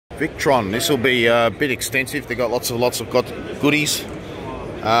Victron. This will be a bit extensive. They've got lots of goodies,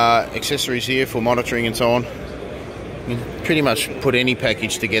 accessories here for monitoring and so on. You can pretty much put any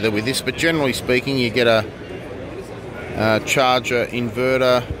package together with this, but generally speaking, you get a charger,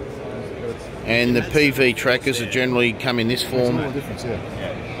 inverter, and the PV trackers that generally come in this form.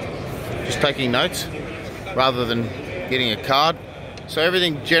 Just taking notes rather than getting a card. So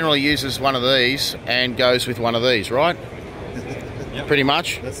everything generally uses one of these and goes with one of these, right? Yep. Pretty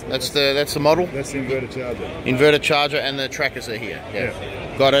much. That's the model. That's the inverter charger. Inverter charger, and the trackers are here.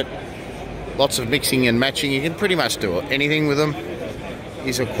 Yeah. Got it. Lots of mixing and matching. You can pretty much do anything with them.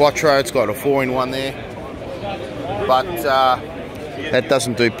 Here's a Quattro. It's got a 4-in-1 there, but that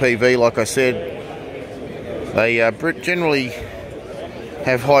doesn't do PV, like I said. They generally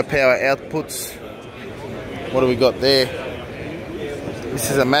have high power outputs. What do we got there?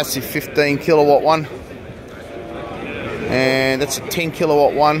 This is a massive 15 kilowatt one, and that's a 10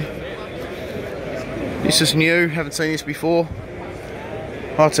 kilowatt one. This is new, haven't seen this before.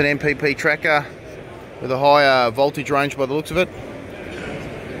 Oh, it's an MPP tracker with a higher voltage range by the looks of it,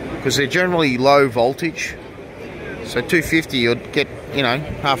 because they're generally low voltage. So 250, you'd get, you know,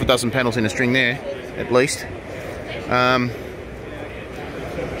 half a dozen panels in a string there, at least. And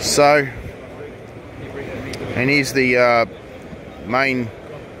here's the main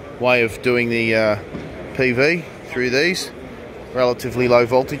way of doing the PV through these relatively low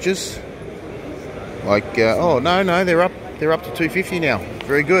voltages. Like, oh no, they're up to 250 now.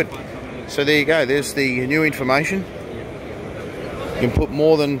 Very good. So there you go. There's the new information. You can put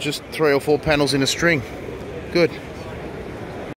more than just 3 or 4 panels in a string. Good.